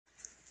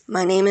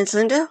My name is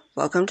Linda.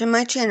 Welcome to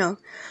my channel.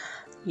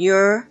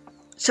 Your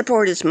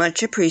support is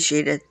much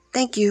appreciated.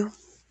 Thank you.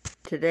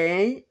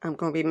 Today, I'm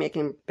going to be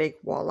making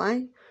baked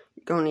walleye.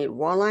 You're going to need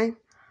walleye,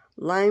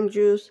 lime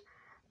juice,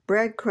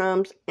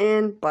 breadcrumbs,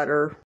 and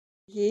butter.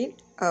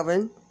 Heat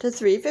oven to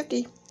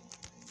 350.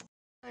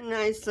 A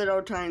nice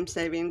little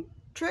time-saving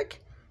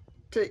trick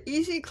to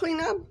easy clean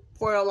up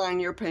foil on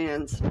your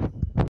pans.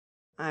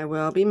 I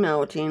will be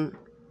melting.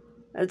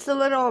 It's a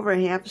little over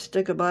half a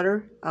stick of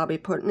butter. I'll be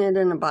putting it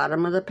in the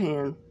bottom of the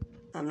pan.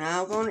 I'm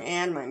now going to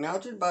add my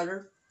melted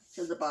butter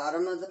to the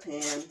bottom of the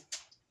pan.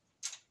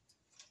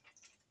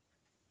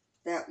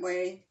 That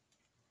way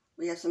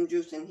we have some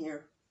juice in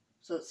here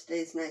so it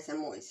stays nice and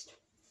moist.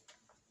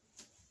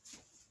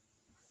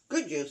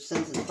 Good juice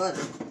since it's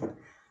butter.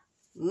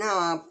 Now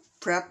I'll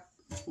prep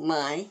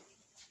my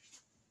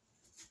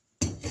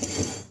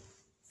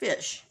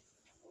fish.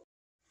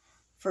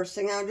 First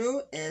thing I'll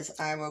do is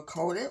I will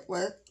coat it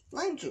with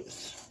lime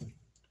juice.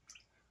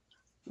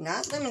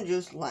 Not lemon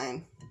juice,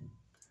 lime.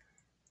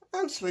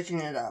 I'm switching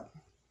it up.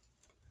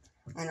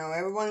 I know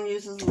everyone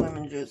uses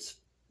lemon juice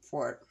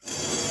for it.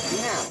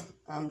 Now,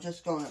 I'm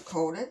just going to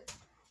coat it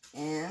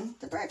in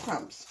the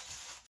breadcrumbs.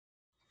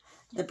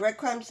 The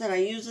breadcrumbs that I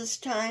use this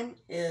time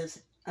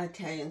is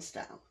Italian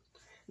style.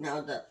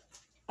 Now, the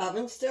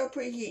oven's still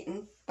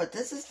preheating, but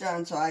this is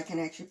done so I can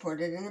actually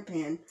put it in a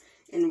pan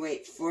and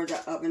wait for the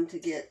oven to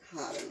get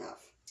hot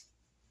enough.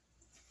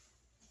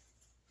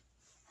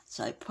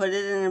 So I put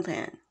it in a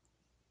pan.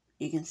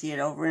 You can see it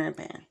over in a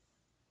pan.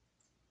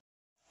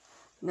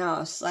 Now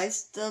I'll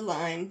slice the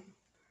lime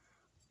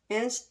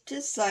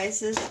into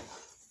slices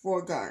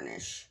for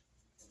garnish.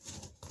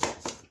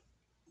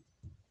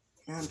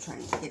 Now I'm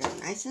trying to get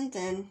it nice and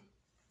thin.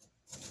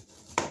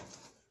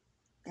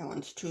 That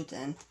one's too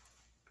thin.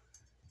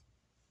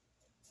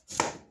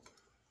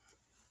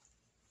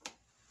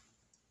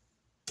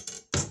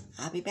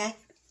 I'll be back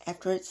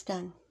after it's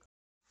done.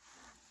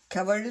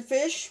 Cover the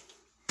fish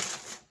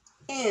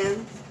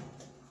and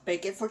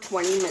bake it for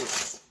 20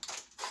 minutes.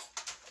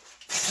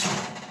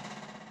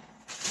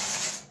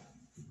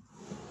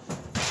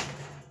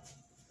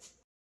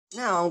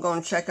 Now I'm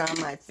going to check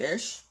on my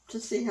fish to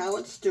see how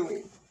it's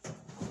doing.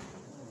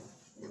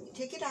 Let me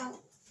take it out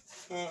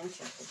and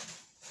check it.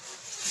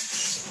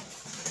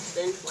 It's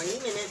been 20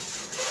 minutes.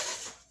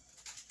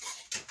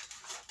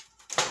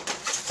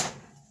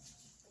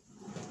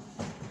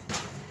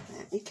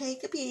 Let me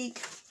take a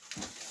peek.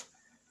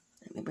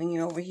 Let me bring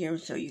you over here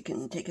so you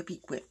can take a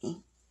peek with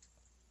me.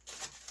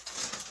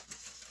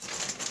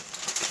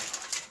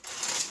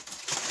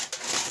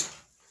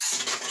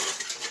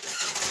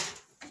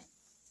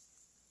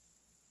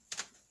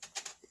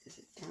 Is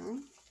it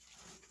done?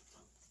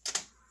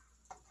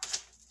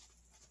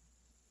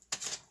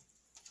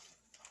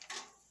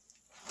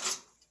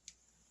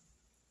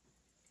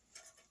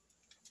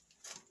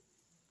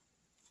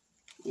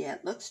 Yeah,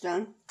 it looks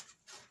done.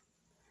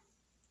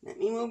 Let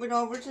me move it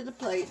over to the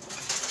plate.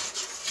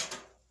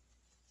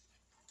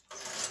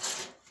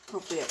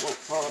 Hopefully it won't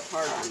fall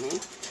apart on me.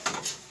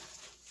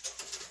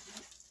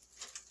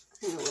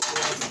 I know it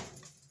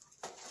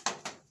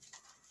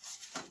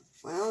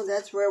will. Well,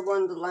 that's where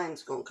one of the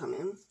lime's going to come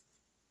in.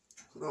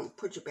 We're going to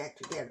put it back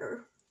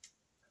together.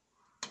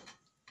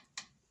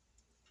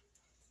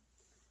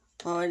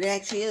 Well, it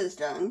actually is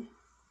done.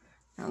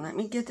 Now let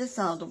me get this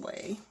out of the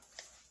way.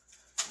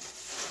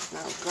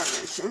 Now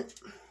garnish it.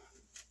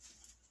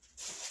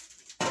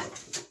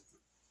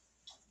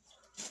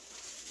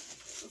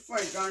 Before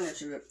I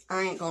garnish it,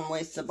 I ain't gonna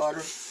waste the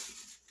butter.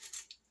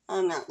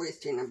 I'm not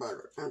wasting the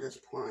butter. I'm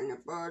just pouring the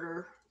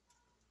butter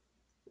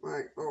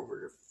right over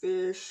the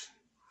fish.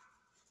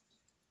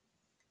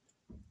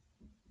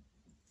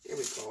 There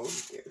we go.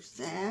 There's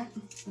that.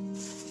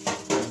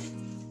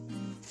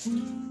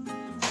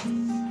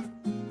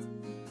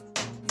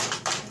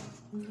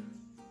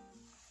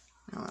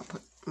 Now I'll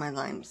put my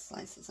lime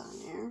slices on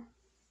there.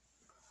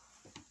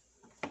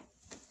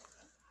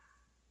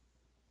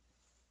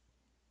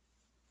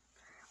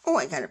 Oh,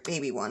 I got a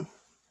baby one.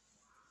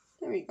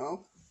 There we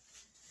go.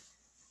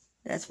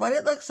 That's what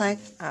it looks like.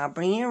 I'll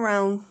bring you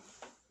around.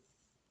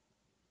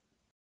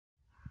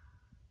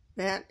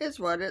 That is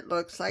what it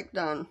looks like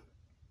done.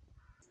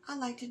 I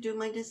like to do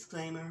my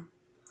disclaimer.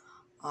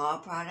 All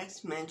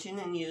products mentioned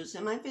and used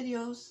in my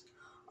videos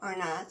are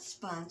not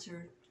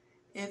sponsored.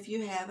 If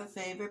you have a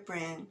favorite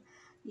brand,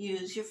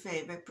 use your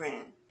favorite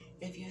brand.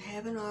 If you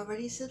haven't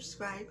already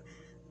subscribed,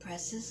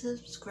 press the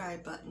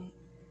subscribe button.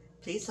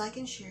 Please like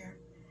and share.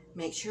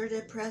 Make sure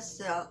to press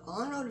the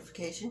all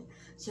notification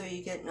so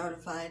you get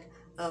notified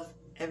of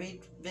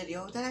every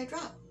video that I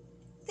drop.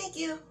 Thank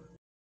you.